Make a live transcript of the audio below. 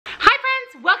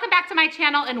back to my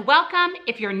channel and welcome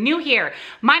if you're new here.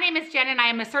 My name is Jen and I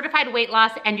am a certified weight loss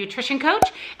and nutrition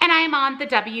coach, and I am on the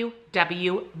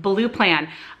WW Blue Plan.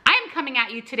 I am coming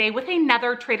at you today with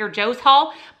another Trader Joe's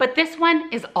haul, but this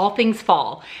one is all things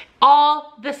fall.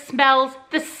 All the smells,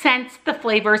 the scents, the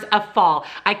flavors of fall.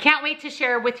 I can't wait to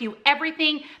share with you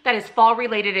everything that is fall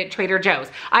related at Trader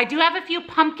Joe's. I do have a few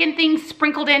pumpkin things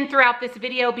sprinkled in throughout this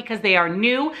video because they are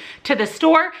new to the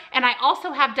store, and I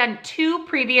also have done 2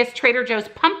 previous Trader Joe's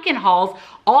pumpkin hauls,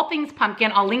 all things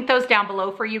pumpkin. I'll link those down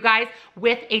below for you guys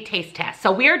with a taste test.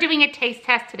 So we are doing a taste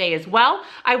test today as well.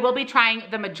 I will be trying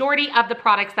the majority of the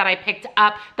products that I picked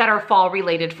up that are fall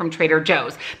related from Trader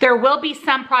Joe's. There will be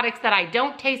some products that I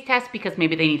don't taste test because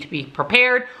maybe they need to be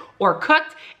prepared or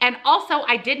cooked. And also,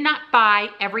 I did not buy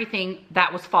everything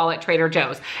that was fall at Trader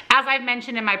Joe's. As I've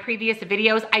mentioned in my previous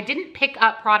videos, I didn't pick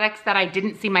up products that I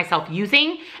didn't see myself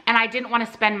using, and I didn't want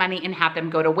to spend money and have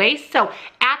them go to waste. So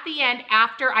at the end,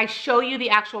 after I show you the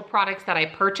actual products that I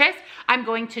purchased, I'm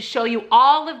going to show you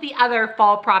all of the other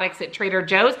fall products at Trader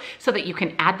Joe's so that you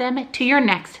can add them to your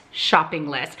next shopping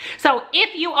list. So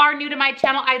if you are new to my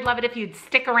channel, I'd love it if you'd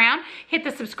stick around, hit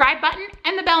the subscribe button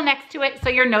and the bell next to it so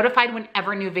you're notified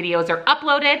whenever new videos are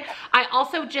uploaded. I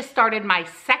also just started my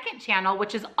second channel,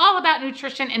 which is all about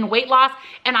nutrition and weight loss,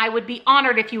 and I would be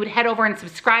honored if you would head over and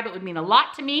subscribe. It would mean a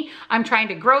lot to me. I'm trying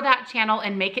to grow that channel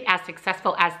and make it as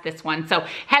successful as this one. So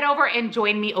head over and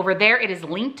join me over there. It is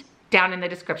linked down in the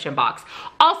description box.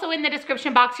 Also in the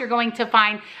description box, you're going to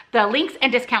find the links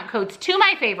and discount codes to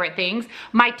my favorite things,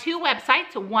 my 2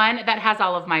 websites, one that has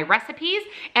all of my recipes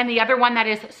and the other one that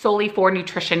is solely for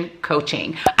nutrition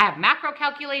coaching. I have macro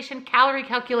calculation, calorie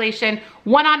calculation,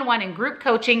 one-on-one and group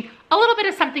coaching, a little bit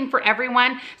of something for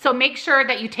everyone. So make sure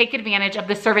that you take advantage of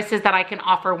the services that I can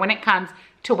offer when it comes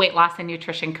to weight loss and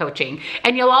nutrition coaching.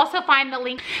 And you'll also find the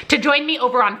link to join me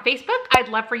over on Facebook. I'd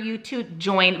love for you to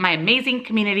join my amazing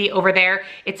community over there.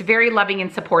 It's very loving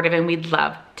and supportive, and we'd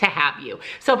love to have you.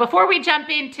 So before we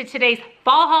jump into today's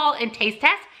fall haul and taste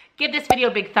test, give this video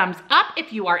a big thumbs up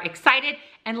if you are excited.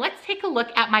 And let's take a look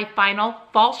at my final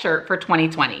fall shirt for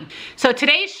 2020. So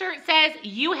today's shirt says,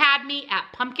 "You had me at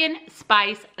pumpkin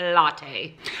spice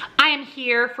latte." I am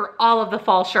here for all of the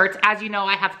fall shirts. As you know,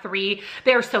 I have 3.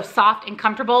 They're so soft and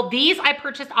comfortable. These I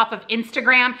purchased off of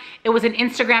Instagram. It was an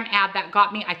Instagram ad that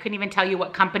got me. I couldn't even tell you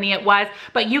what company it was,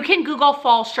 but you can Google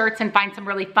fall shirts and find some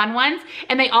really fun ones.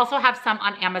 And they also have some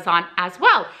on Amazon as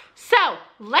well. So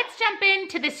let's jump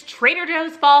into this Trader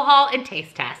Joe's fall haul and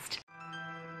taste test.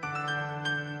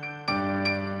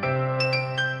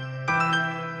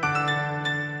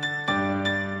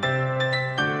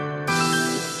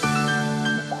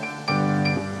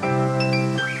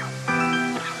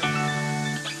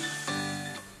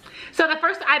 So the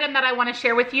first item that I want to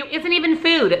share with you isn't even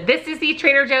food. This is the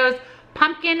Trader Joe's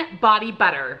pumpkin body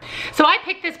butter. So I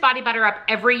pick this body butter up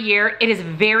every year. It is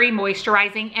very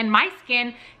moisturizing, and my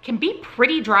skin can be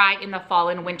pretty dry in the fall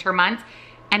and winter months,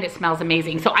 and it smells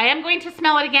amazing. So I am going to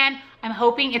smell it again. I'm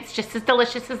hoping it's just as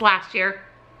delicious as last year.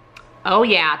 Oh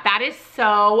yeah, that is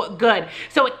so good.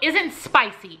 So it isn't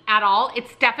spicy at all.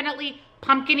 It's definitely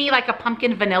pumpkin-y, like a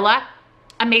pumpkin vanilla.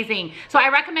 Amazing. So I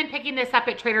recommend picking this up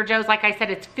at Trader Joe's. Like I said,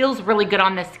 it feels really good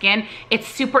on the skin. It's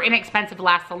super inexpensive,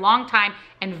 lasts a long time,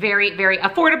 and very, very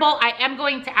affordable. I am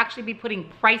going to actually be putting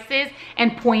prices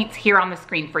and points here on the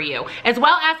screen for you, as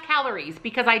well as calories,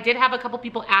 because I did have a couple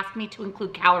people ask me to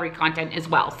include calorie content as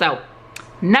well. So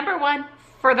number 1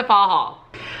 for the fall haul.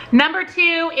 Number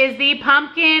 2 is the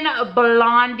pumpkin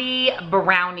blondie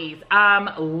brownies.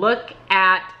 Look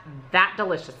at that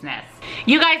deliciousness.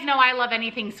 You guys know I love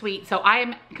anything sweet, so I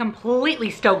am completely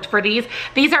stoked for these.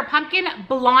 These are pumpkin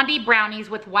blondie brownies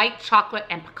with white chocolate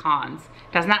and pecans.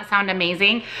 Doesn't that sound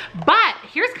amazing? But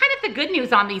here's kind of the good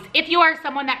news on these. If you are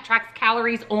someone that tracks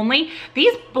calories only,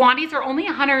 these blondies are only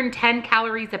 110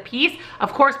 calories a piece.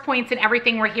 Of course, points and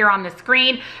everything were here on the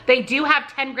screen. They do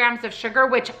have 10 grams of sugar,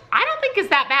 which I don't think is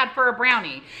that bad for a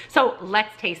brownie. So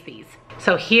let's taste these.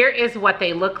 So here is what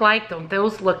they look like. Don't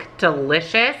those look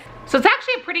delicious? So it's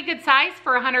actually a pretty good size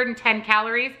for 110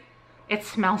 calories. It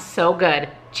smells so good.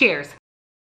 Cheers.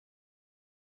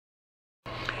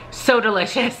 So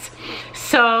delicious.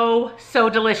 So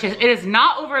delicious. It is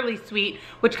not overly sweet,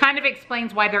 which kind of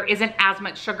explains why there isn't as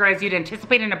much sugar as you'd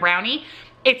anticipate in a brownie.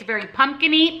 It's very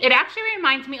pumpkin-y. It actually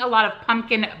reminds me a lot of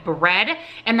pumpkin bread.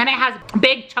 And then it has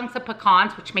big chunks of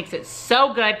pecans, which makes it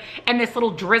so good. And this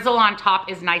little drizzle on top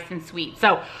is nice and sweet.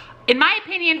 So in my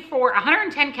opinion, for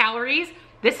 110 calories,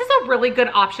 this is a really good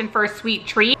option for a sweet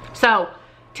treat. So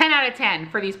 10 out of 10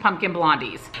 for these pumpkin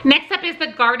blondies. Next up is the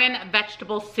garden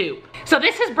vegetable soup. So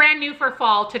this is brand new for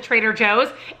fall to Trader Joe's,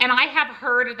 and I have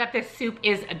heard that this soup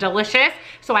is delicious,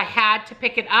 so I had to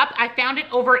pick it up. I found it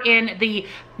over in the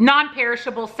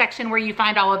non-perishable section where you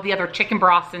find all of the other chicken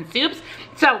broths and soups.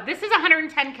 So this is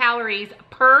 110 calories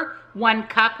per 1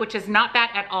 cup, which is not bad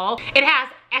at all. It has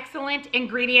excellent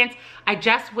ingredients. I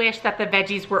just wish that the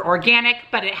veggies were organic,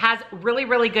 but it has really,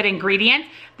 really good ingredients.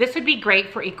 This would be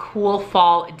great for a cool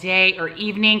fall day or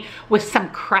evening with some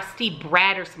crusty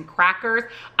bread or some crackers.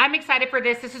 I'm excited for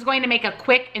this. This is going to make a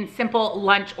quick and simple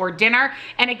lunch or dinner.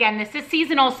 And again, this is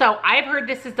seasonal, so I've heard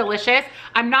this is delicious.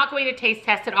 I'm not going to taste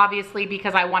test it, obviously,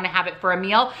 because I want to have it for a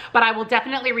meal, but I will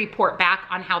definitely report back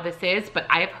on how this is, but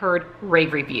I have heard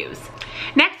rave reviews.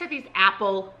 Next are these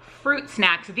apple fruit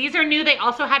snacks. These are new. They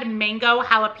also had mango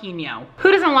jalapeno.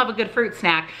 Who doesn't love a good fruit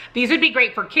snack? These would be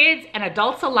great for kids and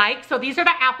adults alike. So these are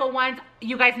the apple ones.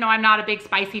 You guys know I'm not a big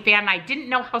spicy fan, and I didn't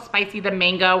know how spicy the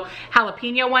mango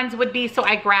jalapeno ones would be, so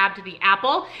I grabbed the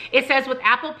apple. It says with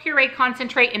apple puree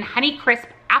concentrate and honey crisp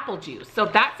apple juice. So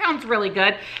that sounds really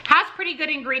good. Has pretty good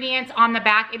ingredients on the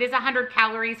back. It is 100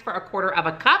 calories for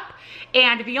 1/4 cup.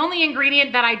 And the only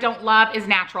ingredient that I don't love is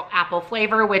natural apple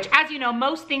flavor, which, as you know,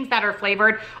 most things that are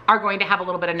flavored are going to have a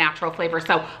little bit of natural flavor.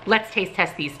 So let's taste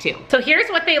test these two. So here's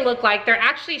what they look like. They're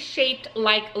actually shaped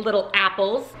like little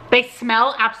apples. They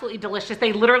smell absolutely delicious.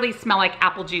 They literally smell like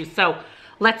apple juice. So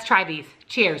let's try these.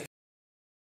 Cheers.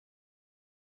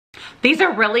 These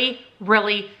are really,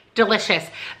 really delicious.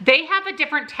 They have a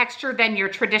different texture than your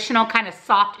traditional kind of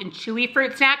soft and chewy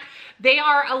fruit snack. They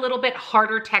are a little bit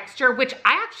harder texture, which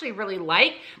I actually really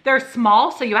like. They're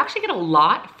small, so you actually get a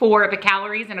lot for the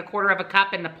calories and 1/4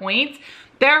 cup and the points.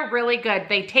 They're really good.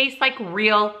 They taste like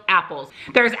real apples.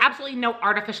 There's absolutely no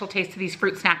artificial taste to these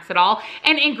fruit snacks at all.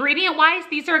 And ingredient-wise,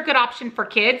 these are a good option for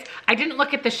kids. I didn't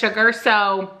look at the sugar,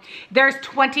 so there's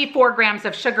 24 grams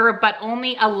of sugar, but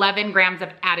only 11 grams of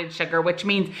added sugar, which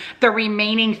means the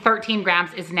remaining 13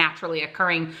 grams is naturally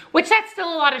occurring, which that's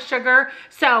still a lot of sugar.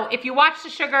 So if you watch the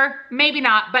sugar, maybe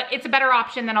not, but it's a better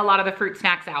option than a lot of the fruit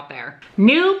snacks out there.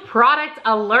 New product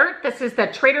alert. This is the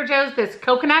Trader Joe's, this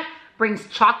coconut brings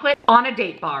chocolate on a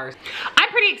date bars. I'm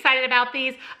pretty excited about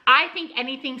these. I think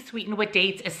anything sweetened with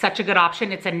dates is such a good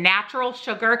option. It's a natural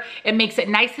sugar. It makes it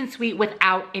nice and sweet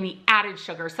without any added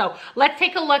sugar. So let's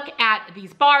take a look at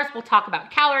these bars. We'll talk about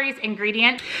calories,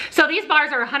 ingredients. So these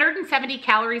bars are 170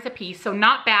 calories a piece, so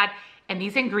not bad. And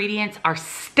these ingredients are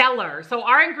stellar. So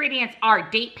our ingredients are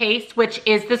date paste, which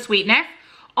is the sweetness,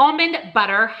 almond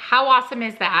butter, how awesome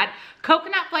is that?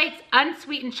 Coconut flakes,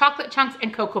 unsweetened chocolate chunks,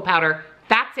 and cocoa powder.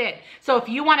 That's it. So if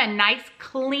you want a nice,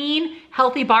 clean,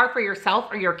 healthy bar for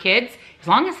yourself or your kids, as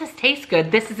long as this tastes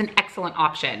good, this is an excellent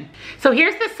option. So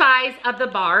here's the size of the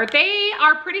bar. They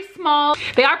are pretty small.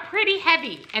 They are pretty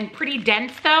heavy and pretty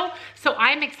dense though. So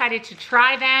I'm excited to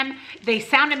try them. They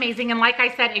sound amazing. And like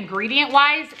I said,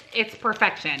 ingredient-wise, it's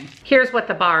perfection. Here's what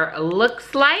the bar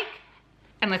looks like.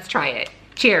 And let's try it.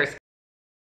 Cheers.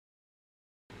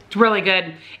 It's really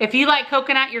good. If you like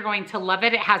coconut, you're going to love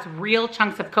it. It has real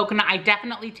chunks of coconut. I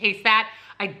definitely taste that.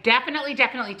 I definitely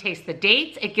taste the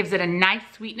dates. It gives it a nice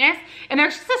sweetness. And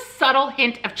there's just a subtle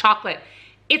hint of chocolate.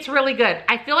 It's really good.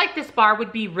 I feel like this bar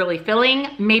would be really filling,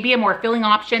 maybe a more filling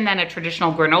option than a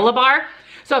traditional granola bar.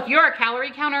 So if you're a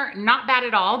calorie counter, not bad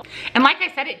at all. And like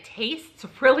I said, it tastes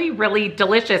really, really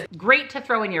delicious. Great to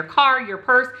throw in your car, your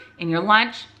purse, in your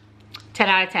lunch. 10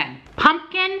 out of 10.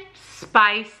 Pumpkin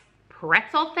spice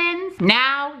pretzel thins.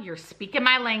 Now you're speaking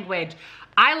my language.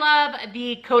 I love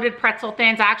the coated pretzel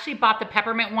thins. I actually bought the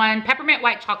peppermint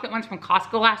white chocolate ones from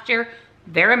Costco last year.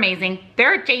 They're amazing.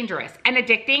 They're dangerous and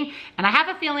addicting. And I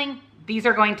have a feeling these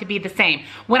are going to be the same.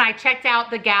 When I checked out,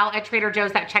 the gal at Trader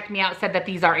Joe's that checked me out said that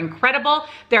these are incredible.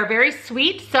 They're very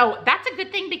sweet. So that's a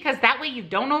good thing because that way you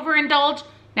don't overindulge.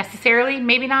 Necessarily,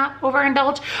 maybe not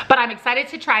overindulge, but I'm excited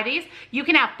to try these. You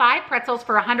can have 5 pretzels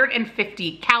for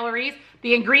 150 calories.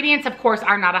 The ingredients, of course,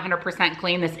 are not 100%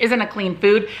 clean. This isn't a clean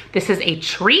food. This is a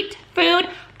treat food,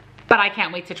 but I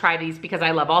can't wait to try these because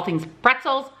I love all things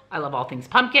pretzels. I love all things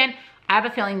pumpkin. I have a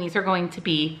feeling these are going to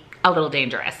be a little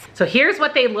dangerous. So here's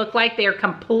what they look like. They are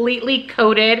completely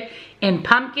coated in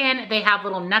pumpkin. They have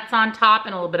little nuts on top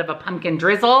and a little bit of a pumpkin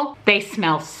drizzle. They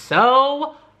smell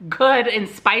so good and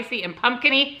spicy and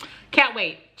pumpkin-y. Can't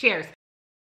wait. Cheers.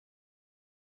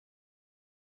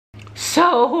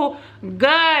 So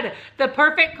good. The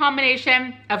perfect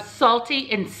combination of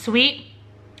salty and sweet.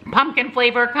 Pumpkin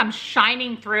flavor comes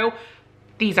shining through.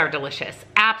 These are delicious.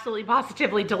 Absolutely,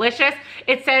 positively delicious.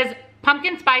 It says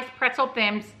pumpkin spice pretzel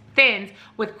thins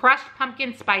with crushed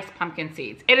pumpkin spice pumpkin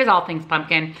seeds. It is all things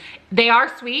pumpkin. They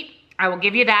are sweet. I will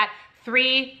give you that.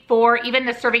 3, 4, even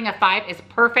the serving of 5 is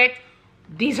perfect.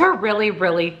 These are really,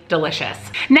 really delicious.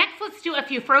 Next, let's do a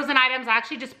few frozen items. I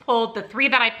actually just pulled the 3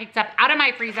 that I picked up out of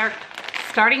my freezer,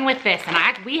 starting with this.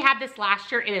 And we had this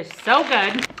last year. It is so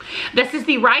good. This is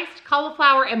the riced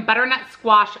cauliflower and butternut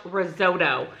squash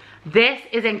risotto. This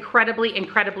is incredibly,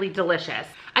 incredibly delicious.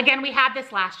 Again, we had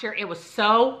this last year. It was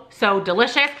so, so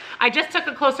delicious. I just took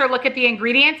a closer look at the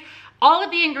ingredients. All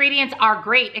of the ingredients are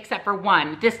great except for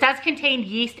one. This does contain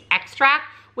yeast extract,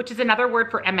 which is another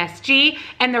word for MSG.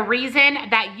 And the reason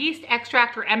that yeast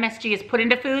extract or MSG is put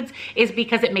into foods is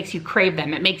because it makes you crave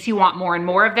them. It makes you want more and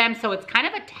more of them. So it's kind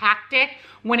of a tactic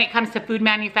when it comes to food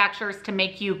manufacturers to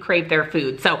make you crave their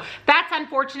food. So that's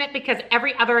unfortunate because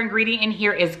every other ingredient in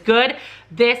here is good.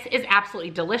 This is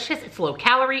absolutely delicious. It's low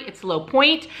calorie, it's low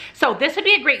point. So this would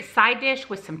be a great side dish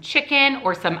with some chicken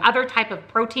or some other type of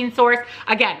protein source.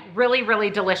 Again, really,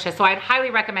 really delicious. So I'd highly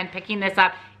recommend picking this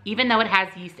up, even though it has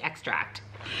yeast extract.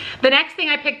 The next thing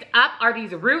I picked up are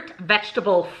these root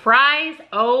vegetable fries.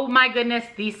 Oh my goodness,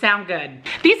 these sound good.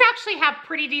 These actually have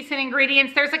pretty decent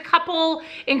ingredients. There's a couple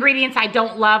ingredients I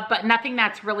don't love, but nothing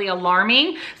that's really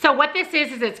alarming. So what this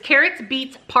is it's carrots,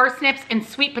 beets, parsnips, and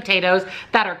sweet potatoes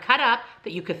that are cut up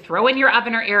that you could throw in your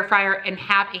oven or air fryer and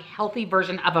have a healthy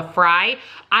version of a fry.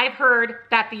 I've heard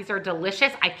that these are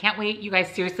delicious. I can't wait, you guys,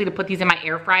 seriously, to put these in my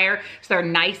air fryer so they're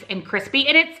nice and crispy.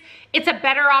 And it's a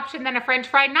better option than a French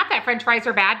fry. Not that French fries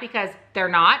are bad, because they're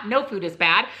not. No food is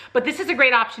bad. But this is a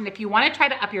great option if you want to try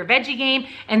to up your veggie game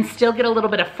and still get a little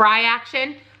bit of fry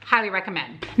action. Highly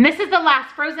recommend. And this is the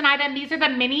last frozen item. These are the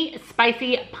mini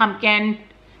spicy pumpkin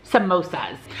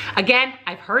samosas. Again,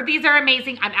 I've heard these are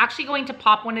amazing. I'm actually going to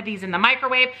pop one of these in the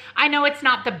microwave. I know it's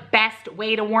not the best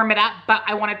way to warm it up, but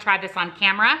I want to try this on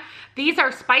camera. These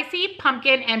are spicy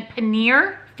pumpkin and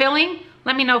paneer filling.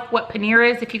 Let me know what paneer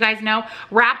is, if you guys know.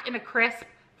 Wrapped in a crisp,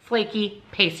 flaky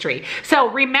pastry. So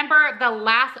remember the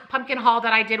last pumpkin haul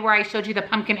that I did where I showed you the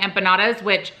pumpkin empanadas,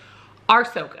 which are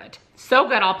so good. So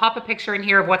good. I'll pop a picture in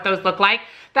here of what those look like.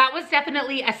 That was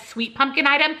definitely a sweet pumpkin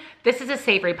item. This is a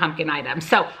savory pumpkin item.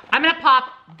 So I'm gonna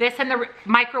pop this in the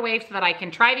microwave so that I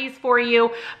can try these for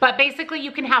you. But basically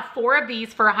you can have 4 of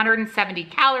these for 170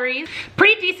 calories.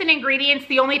 Pretty decent ingredients.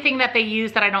 The only thing that they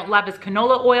use that I don't love is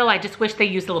canola oil. I just wish they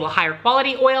used a little higher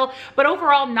quality oil. But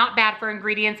overall, not bad for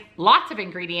ingredients. Lots of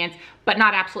ingredients, but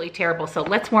not absolutely terrible. So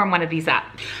let's warm one of these up.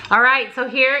 All right, so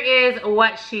here is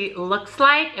what she looks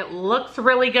like. It looks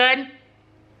really good.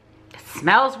 It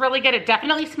smells really good. It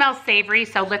definitely smells savory,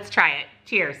 so let's try it.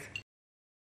 Cheers.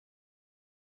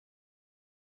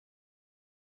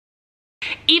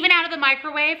 Even out of the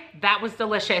microwave, that was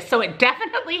delicious. So it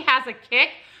definitely has a kick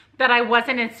that I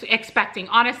wasn't expecting.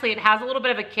 Honestly, it has a little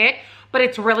bit of a kick, but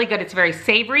it's really good. It's very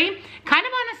savory, kind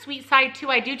of on a sweet side too.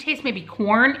 I do taste maybe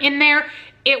corn in there.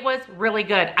 It was really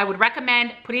good. I would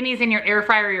recommend putting these in your air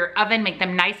fryer or your oven, make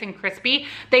them nice and crispy.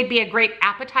 They'd be a great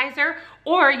appetizer,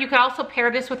 or you could also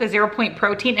pair this with a 0-point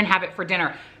protein and have it for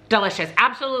dinner. Delicious,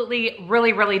 absolutely,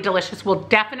 really, really delicious. We'll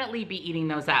definitely be eating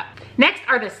those up. Next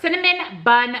are the cinnamon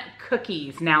bun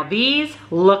cookies. Now these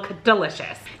look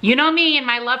delicious. You know me and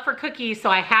my love for cookies, so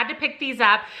I had to pick these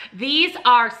up. These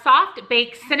are soft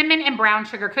baked cinnamon and brown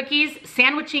sugar cookies,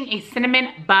 sandwiching a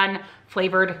cinnamon bun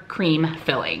flavored cream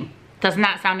filling. Doesn't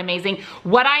that sound amazing?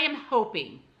 What I'm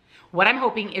hoping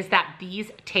is that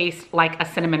these taste like a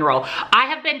cinnamon roll. I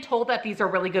have been told that these are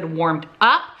really good warmed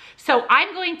up. So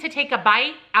I'm going to take a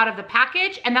bite out of the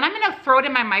package and then I'm gonna throw it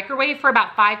in my microwave for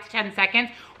about 5 to 10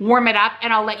 seconds, warm it up,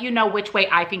 and I'll let you know which way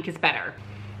I think is better.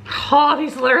 Oh,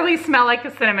 these literally smell like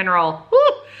a cinnamon roll. Woo!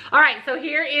 All right, so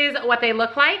here is what they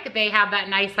look like. They have that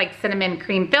nice like cinnamon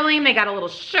cream filling. They got a little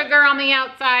sugar on the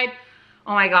outside.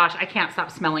 Oh my gosh, I can't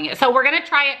stop smelling it. So we're gonna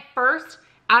try it first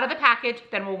out of the package,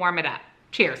 then we'll warm it up.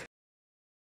 Cheers.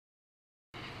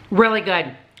 Really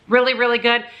good, really, really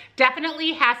good.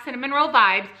 Definitely has cinnamon roll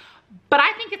vibes, but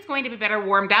I think it's going to be better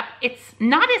warmed up. It's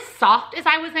not as soft as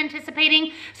I was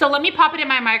anticipating. So let me pop it in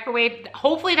my microwave.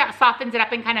 Hopefully that softens it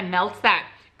up and kind of melts that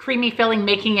creamy filling,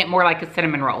 making it more like a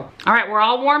cinnamon roll. All right, we're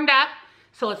all warmed up.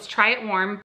 So let's try it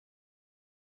warm.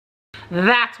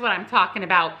 That's what I'm talking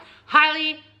about.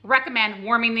 Highly recommend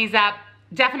warming these up.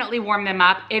 Definitely warm them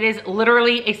up. It is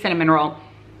literally a cinnamon roll.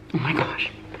 Oh my gosh.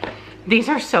 These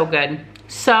are so good.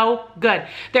 So good.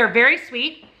 They're very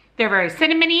sweet. They're very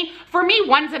cinnamony. For me,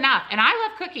 one's enough. And I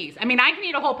love cookies. I mean, I can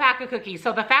eat a whole pack of cookies.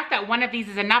 So the fact that one of these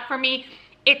is enough for me,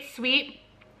 it's sweet,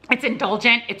 it's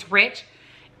indulgent, it's rich,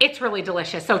 it's really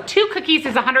delicious. So 2 cookies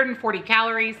is 140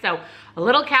 calories. So a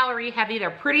little calorie heavy. They're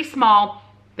pretty small.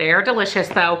 They're delicious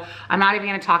though. I'm not even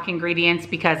gonna talk ingredients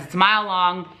because it's a mile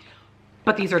long,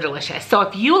 but these are delicious. So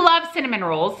if you love cinnamon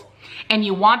rolls, and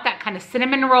you want that kind of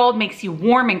cinnamon roll, makes you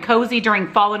warm and cozy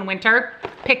during fall and winter,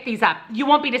 pick these up. You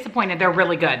won't be disappointed, they're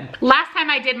really good. Last time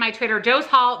I did my Trader Joe's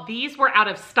haul, these were out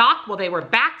of stock. Well, they were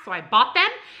back, so I bought them.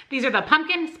 These are the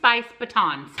pumpkin spice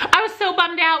batons. I was so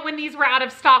bummed out when these were out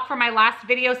of stock for my last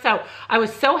video, so I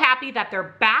was so happy that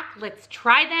they're back. Let's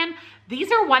try them. These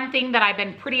are one thing that I've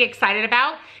been pretty excited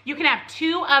about. You can have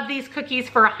 2 of these cookies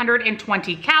for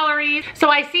 120 calories. So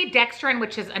I see dextrin,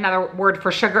 which is another word for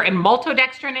sugar, and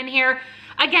maltodextrin in here.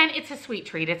 Again, it's a sweet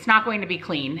treat. It's not going to be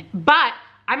clean, but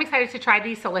I'm excited to try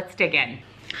these, so let's dig in.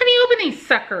 How do you open these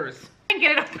suckers? I can't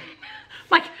get it open.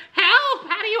 Like, help,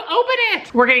 how do you open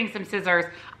it? We're getting some scissors.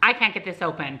 I can't get this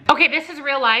open. Okay, this is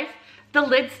real life. The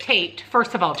lid's taped,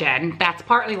 first of all, Jen. That's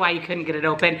partly why you couldn't get it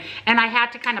open. And I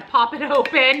had to kind of pop it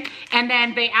open, and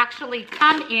then they actually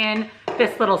come in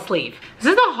this little sleeve. This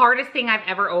is the hardest thing I've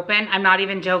ever opened. I'm not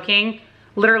even joking.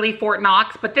 Literally Fort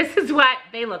Knox, but this is what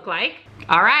they look like.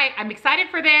 All right, I'm excited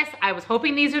for this. I was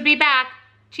hoping these would be back.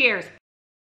 Cheers.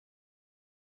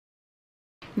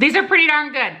 These are pretty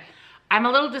darn good. I'm a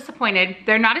little disappointed.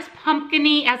 They're not as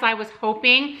pumpkin-y as I was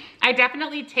hoping. I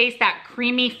definitely taste that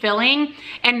creamy filling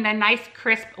and the nice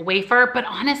crisp wafer, but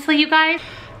honestly, you guys,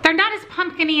 they're not as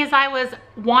pumpkin-y as I was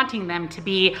wanting them to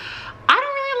be. I don't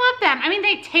really love them. I mean,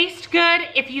 they taste good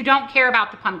if you don't care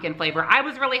about the pumpkin flavor. I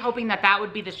was really hoping that that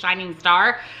would be the shining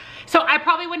star. So I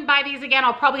probably wouldn't buy these again.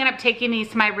 I'll probably end up taking these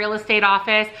to my real estate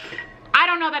office. I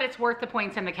don't know that it's worth the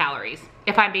points and the calories,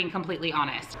 if I'm being completely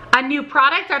honest. A new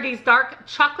product are these dark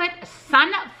chocolate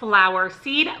sunflower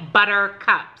seed butter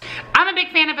cups. I'm a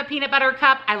big fan of a peanut butter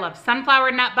cup. I love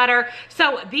sunflower nut butter.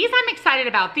 So these I'm excited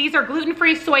about. These are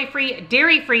gluten-free, soy-free,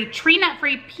 dairy-free, tree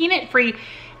nut-free, peanut-free,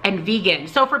 and vegan.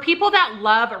 So for people that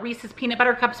love Reese's peanut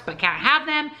butter cups but can't have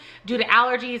them due to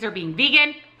allergies or being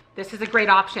vegan, this is a great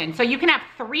option. So you can have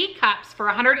 3 cups for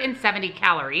 170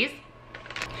 calories.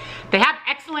 They have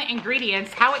excellent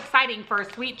ingredients. How exciting for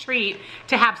a sweet treat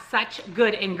to have such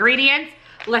good ingredients.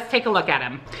 Let's take a look at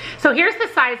them. So here's the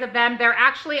size of them. They're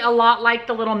actually a lot like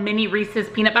the little mini Reese's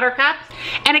peanut butter cups.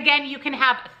 And again, you can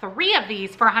have 3 of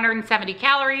these for 170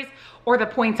 calories or the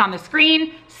points on the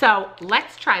screen. So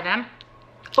let's try them.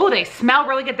 Oh, they smell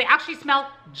really good. They actually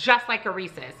smell just like a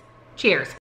Reese's. Cheers.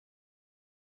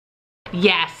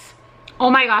 Yes. Oh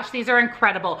my gosh, these are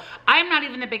incredible. I'm not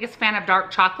even the biggest fan of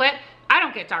dark chocolate. I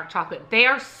don't get dark chocolate. They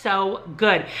are so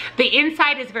good. The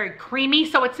inside is very creamy,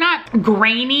 so it's not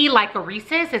grainy like a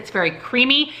Reese's. It's very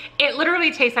creamy. It literally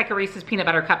tastes like a Reese's peanut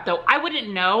butter cup, though. I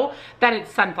wouldn't know that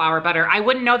it's sunflower butter. I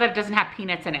wouldn't know that it doesn't have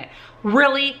peanuts in it.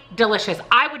 Really delicious.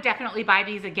 I would definitely buy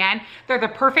these again. They're the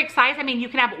perfect size. I mean, you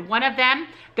can have 1 of them.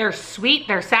 They're sweet.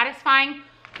 They're satisfying.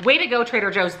 Way to go,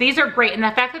 Trader Joe's. These are great, and the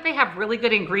fact that they have really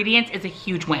good ingredients is a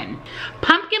huge win.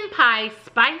 Pumpkin pie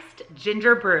spiced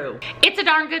ginger brew. It's a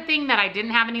darn good thing that I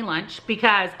didn't have any lunch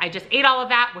because I just ate all of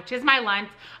that, which is my lunch.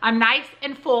 I'm nice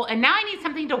and full, and now I need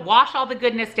something to wash all the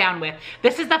goodness down with.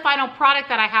 This is the final product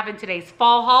that I have in today's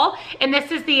fall haul, and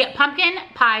this is the pumpkin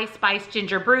pie spiced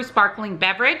ginger brew sparkling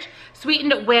beverage,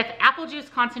 sweetened with apple juice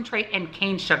concentrate and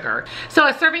cane sugar. So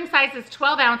a serving size is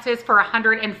 12 ounces for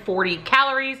 140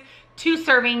 calories. 2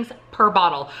 servings per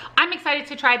bottle. I'm excited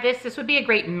to try this. This would be a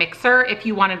great mixer if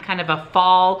you wanted kind of a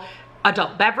fall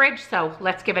adult beverage. So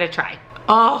let's give it a try.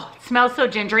 Oh, it smells so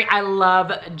gingery. I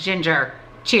love ginger.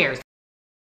 Cheers.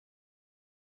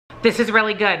 This is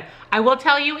really good. I will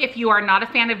tell you, if you are not a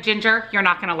fan of ginger, you're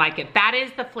not gonna like it. That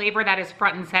is the flavor that is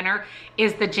front and center,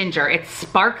 is the ginger. It's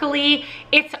sparkly,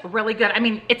 it's really good. I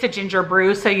mean, it's a ginger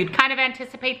brew, so you'd kind of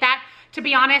anticipate that. To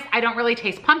be honest, I don't really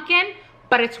taste pumpkin,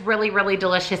 but it's really, really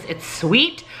delicious. It's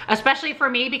sweet, especially for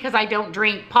me because I don't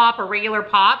drink pop or regular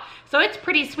pop. So it's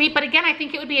pretty sweet, but again, I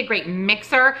think it would be a great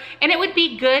mixer, and it would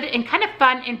be good and kind of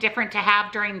fun and different to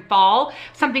have during fall,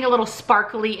 something a little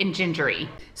sparkly and gingery.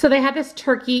 So they had this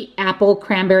turkey apple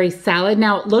cranberry salad.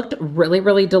 Now it looked really,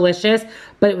 really delicious,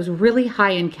 but it was really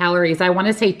high in calories. I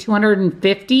wanna say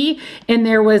 250, and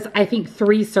there was, I think,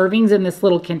 3 servings in this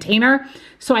little container.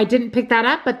 So I didn't pick that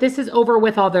up, but this is over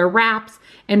with all their wraps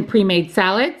and pre-made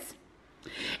salads.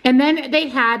 And then they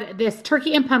had this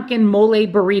turkey and pumpkin mole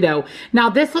burrito. Now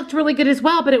this looked really good as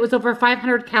well, but it was over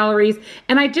 500 calories,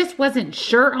 and I just wasn't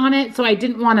sure on it, so I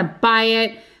didn't want to buy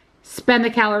it, spend the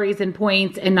calories and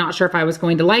points, and not sure if I was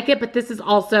going to like it. But this is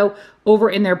also over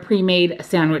in their pre-made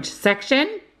sandwich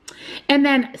section. And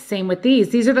then same with these.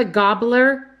 These are the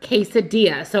Gobbler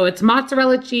quesadilla. So it's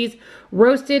mozzarella cheese,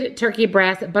 roasted turkey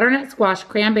breast, butternut squash,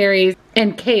 cranberries,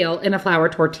 and kale in a flour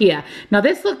tortilla. Now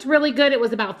this looked really good. It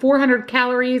was about 400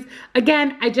 calories.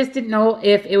 Again, I just didn't know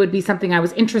if it would be something I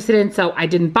was interested in, so I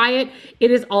didn't buy it.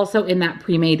 It is also in that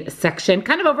pre-made section,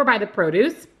 kind of over by the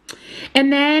produce.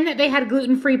 And then they had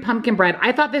gluten-free pumpkin bread.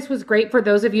 I thought this was great for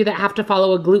those of you that have to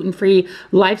follow a gluten-free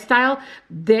lifestyle.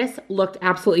 This looked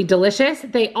absolutely delicious.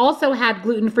 They also had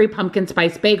gluten-free pumpkin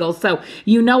spice bagels. So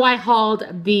you know I hauled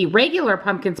the regular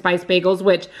pumpkin spice bagels,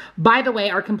 which by the way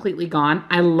are completely gone.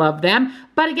 I love them.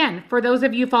 But again, for those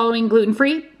of you following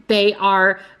gluten-free, they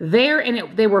are there,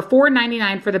 and they were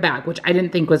 $4.99 for the bag, which I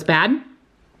didn't think was bad.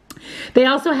 They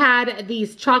also had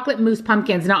these chocolate mousse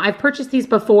pumpkins. Now, I've purchased these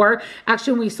before.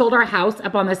 Actually, when we sold our house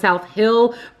up on the South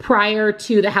Hill prior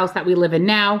to the house that we live in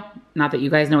now. Not that you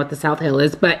guys know what the South Hill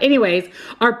is, but anyways,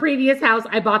 our previous house,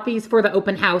 I bought these for the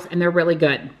open house, and they're really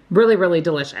good. Really, really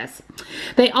delicious.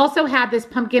 They also had this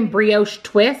pumpkin brioche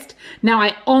twist. Now,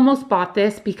 I almost bought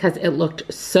this because it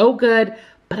looked so good,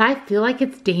 but I feel like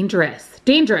it's dangerous.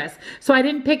 So I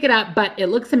didn't pick it up, but it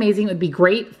looks amazing. It would be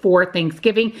great for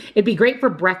Thanksgiving. It'd be great for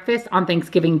breakfast on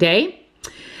Thanksgiving Day.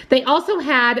 They also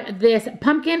had this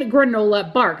pumpkin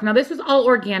granola bark. Now this was all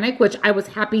organic, which I was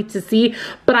happy to see,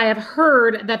 but I have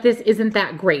heard that this isn't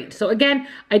that great. So again,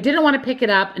 I didn't want to pick it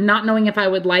up, not knowing if I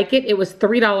would like it. It was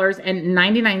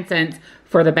 $3.99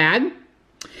 for the bag.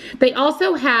 They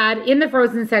also had in the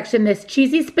frozen section this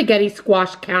cheesy spaghetti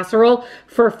squash casserole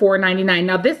for $4.99.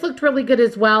 Now this looked really good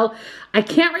as well. I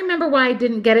can't remember why I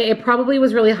didn't get it. It probably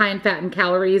was really high in fat and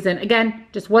calories, and again,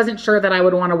 just wasn't sure that I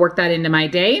would want to work that into my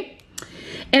day.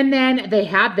 And then they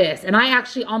had this, and I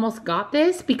actually almost got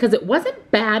this because it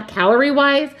wasn't bad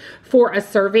calorie-wise for a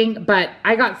serving, but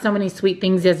I got so many sweet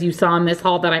things as you saw in this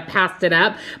haul that I passed it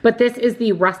up. But this is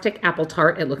the rustic apple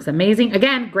tart. It looks amazing.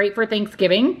 Again, great for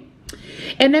Thanksgiving.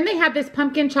 And then they had this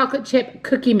pumpkin chocolate chip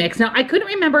cookie mix. Now, I couldn't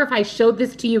remember if I showed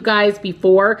this to you guys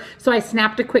before, so I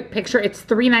snapped a quick picture. It's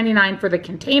 $3.99 for the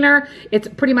container. It's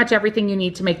pretty much everything you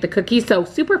need to make the cookie, so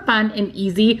super fun and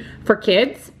easy for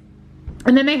kids.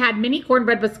 And then they had mini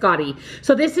cornbread biscotti.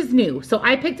 So this is new. So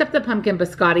I picked up the pumpkin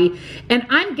biscotti, and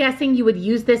I'm guessing you would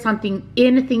use this on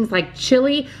things like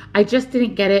chili. I just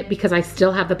didn't get it because I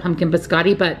still have the pumpkin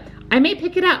biscotti, but I may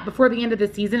pick it up before the end of the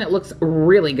season. It looks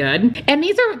really good. And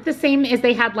these are the same as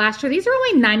they had last year. These are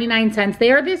only 99 cents.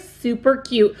 They are this super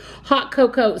cute hot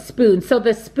cocoa spoon. So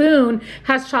the spoon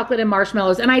has chocolate and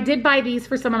marshmallows. And I did buy these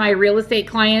for some of my real estate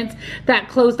clients that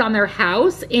closed on their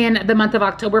house in the month of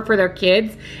October for their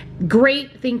kids.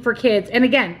 Great thing for kids. And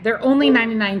again, they're only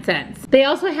 99 cents. They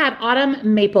also had autumn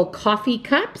maple coffee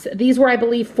cups. These were, I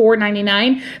believe,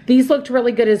 $4.99. These looked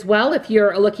really good as well if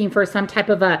you're looking for some type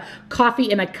of a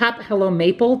coffee in a cup. Hello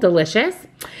Maple, delicious.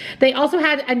 They also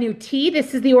had a new tea.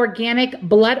 This is the organic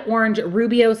blood orange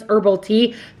Rubios herbal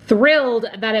tea. Thrilled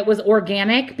that it was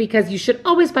organic because you should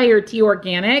always buy your tea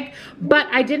organic, but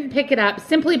I didn't pick it up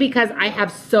simply because I have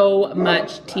so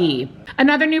much tea.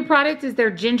 Another new product is their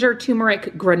ginger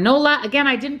turmeric granola. Again,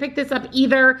 I didn't pick this up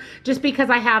either just because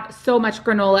I have so much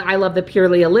granola. I love the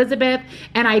Purely Elizabeth,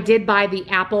 and I did buy the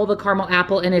apple, the caramel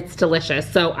apple, and it's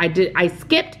delicious. So I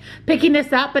skipped picking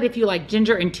this up, but if you like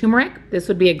ginger and turmeric, this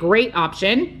would be a great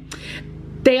option.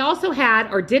 They also had,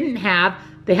 or didn't have,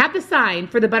 they have the sign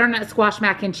for the butternut squash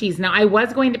mac and cheese. Now, I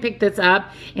was going to pick this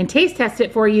up and taste test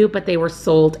it for you, but they were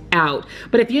sold out.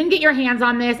 But if you can get your hands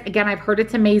on this, again, I've heard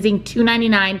it's amazing,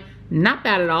 $2.99, not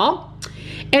bad at all.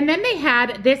 And then they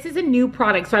had, this is a new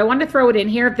product, so I wanted to throw it in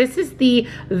here. This is the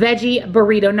veggie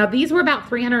burrito. Now, these were about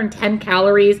 310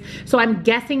 calories, so I'm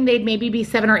guessing they'd maybe be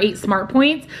 7 or 8 smart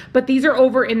points, but these are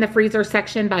over in the freezer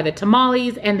section by the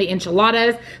tamales and the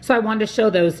enchiladas, so I wanted to show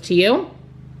those to you.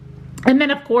 And then,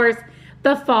 of course,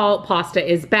 the fall pasta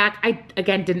is back. I,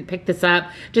 again, didn't pick this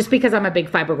up just because I'm a big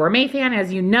Fiber Gourmet fan,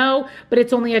 as you know, but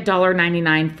it's only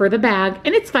 $1.99 for the bag,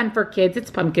 and it's fun for kids.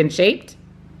 It's pumpkin shaped.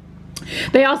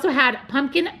 They also had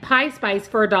pumpkin pie spice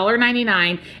for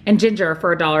 $1.99 and ginger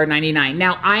for $1.99.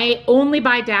 Now, I only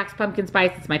buy Dax pumpkin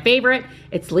spice. It's my favorite.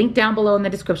 It's linked down below in the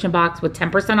description box with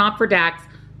 10% off for Dax.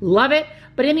 Love it.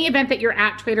 But in the event that you're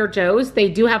at Trader Joe's, they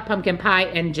do have pumpkin pie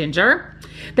and ginger.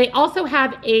 They also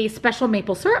have a special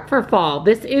maple syrup for fall.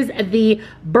 This is the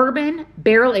bourbon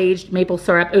barrel-aged maple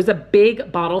syrup. It was a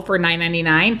big bottle for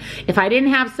 $9.99. If I didn't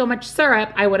have so much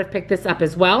syrup, I would have picked this up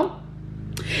as well.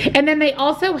 And then they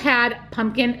also had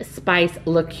pumpkin spice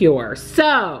liqueur.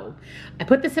 So I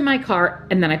put this in my cart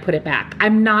and then I put it back.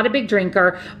 I'm not a big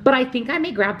drinker, but I think I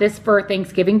may grab this for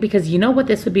Thanksgiving because you know what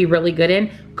this would be really good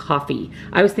in? Coffee.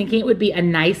 I was thinking it would be a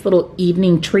nice little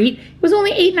evening treat. It was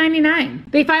only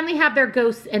 $8.99. They finally have their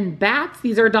ghosts and bats.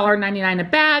 These are $1.99 a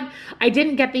bag. I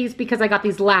didn't get these because I got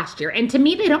these last year. And to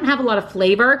me, they don't have a lot of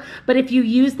flavor, but if you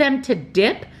use them to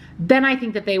dip, then I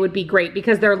think that they would be great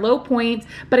because they're low points,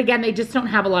 but again, they just don't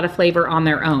have a lot of flavor on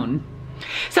their own.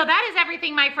 So that is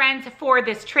everything, my friends, for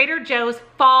this Trader Joe's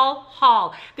fall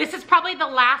haul. This is probably the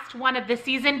last one of the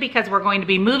season because we're going to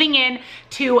be moving in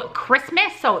to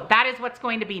Christmas. So that is what's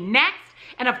going to be next.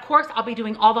 And of course, I'll be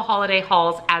doing all the holiday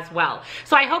hauls as well.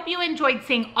 So I hope you enjoyed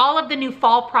seeing all of the new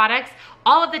fall products,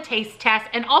 all of the taste tests,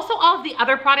 and also all of the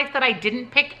other products that I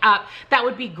didn't pick up that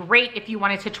would be great if you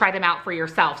wanted to try them out for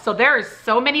yourself. So there is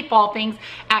so many fall things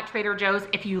at Trader Joe's.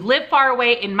 If you live far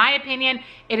away, in my opinion,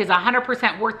 it is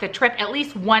 100% worth the trip at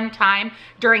least one time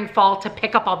during fall to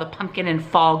pick up all the pumpkin and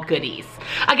fall goodies.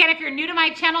 Again, if you're new to my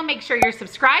channel, make sure you're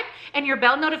subscribed and your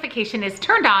bell notification is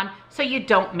turned on so you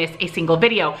don't miss a single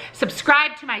video.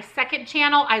 Subscribe to my second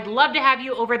channel. I'd love to have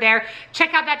you over there.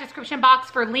 Check out that description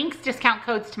box for links, discount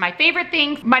codes to my favorite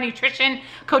things, my nutrition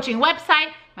coaching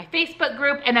website, my Facebook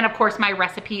group, and then of course my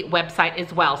recipe website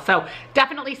as well. So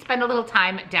definitely spend a little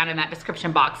time down in that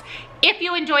description box. If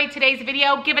you enjoyed today's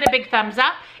video, give it a big thumbs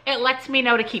up. It lets me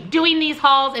know to keep doing these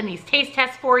hauls and these taste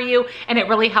tests for you, and it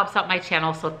really helps out my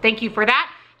channel. So thank you for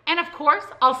that. And of course,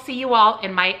 I'll see you all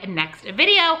in my next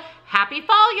video. Happy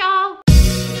fall, y'all.